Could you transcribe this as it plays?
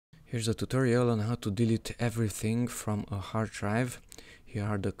Here's a tutorial on how to delete everything from a hard drive. Here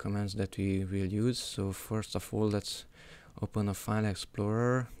are the commands that we will use. So first of all, let's open a file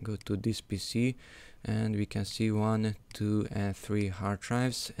explorer, go to this PC, and we can see 1, 2 and 3 hard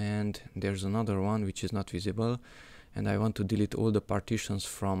drives, and there's another one which is not visible, and I want to delete all the partitions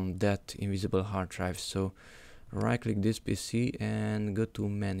from that invisible hard drive. So right click this PC and go to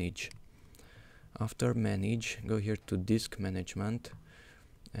manage. After manage, go here to disk management,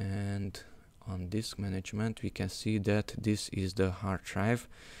 and on disk management we can see that this is the hard drive.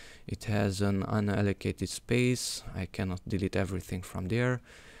 It has an unallocated space. I cannot delete everything from there.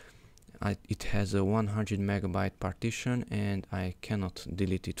 It has a 100 megabyte partition and I cannot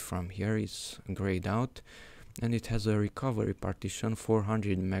delete it from here. It's grayed out. And it has a recovery partition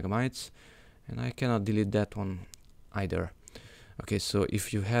 400 megabytes and I cannot delete that one either. Okay, so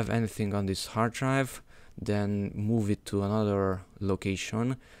if you have anything on this hard drive, then move it to another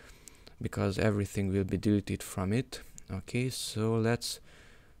location because everything will be deleted from it. Okay, so let's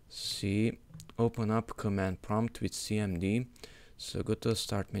see. Open up command prompt with cmd. So go to the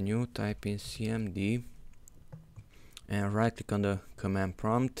start menu, type in cmd and right click on the command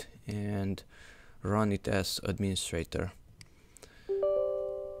prompt and run it as administrator.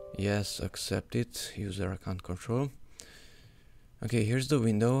 Yes, accept it, user account control. Okay, here's the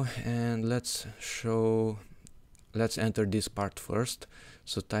window, and let's enter Diskpart first.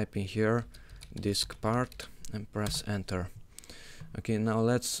 So type in here Diskpart and press enter. Okay, now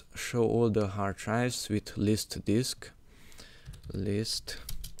let's show all the hard drives with list disk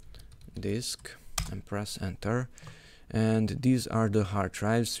and press enter. And these are the hard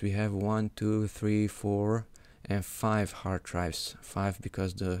drives. We have 1, 2, 3, 4 and 5 hard drives. 5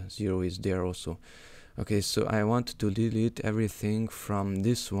 because the 0 is there also. Okay, so I want to delete everything from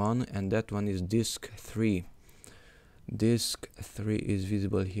this one, and that one is disk 3. Disk 3 is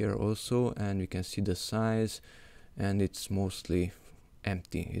visible here also, and we can see the size, and it's mostly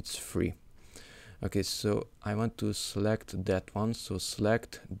empty, it's free. Okay, so I want to select that one, so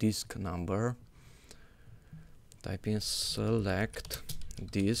select disk number, type in select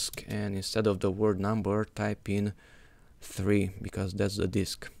disk, and instead of the word number type in 3 because that's the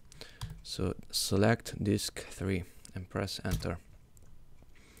disk. So select disk 3 and press enter.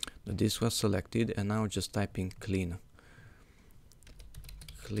 The disk was selected, and now just type in clean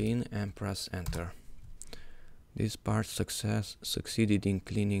and press enter. This part succeeded in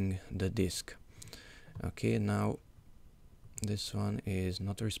cleaning the disk. Okay, now this one is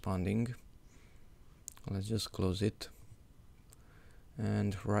not responding. Let's just close it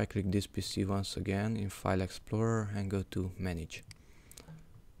and right click this PC once again in file explorer and go to manage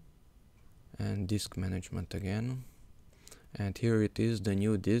and disk management again, and here it is, the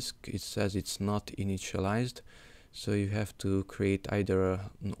new disk. It says it's not initialized, so you have to create either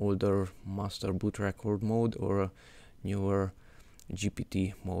an older master boot record mode or a newer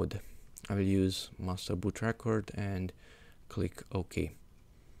GPT mode. I will use master boot record and click OK.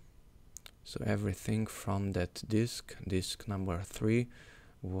 So everything from that disk number 3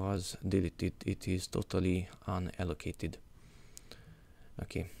 was deleted. It is totally unallocated.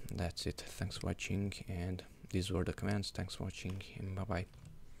 Okay, that's it. Thanks for watching, and these were the commands. Thanks for watching, and bye bye.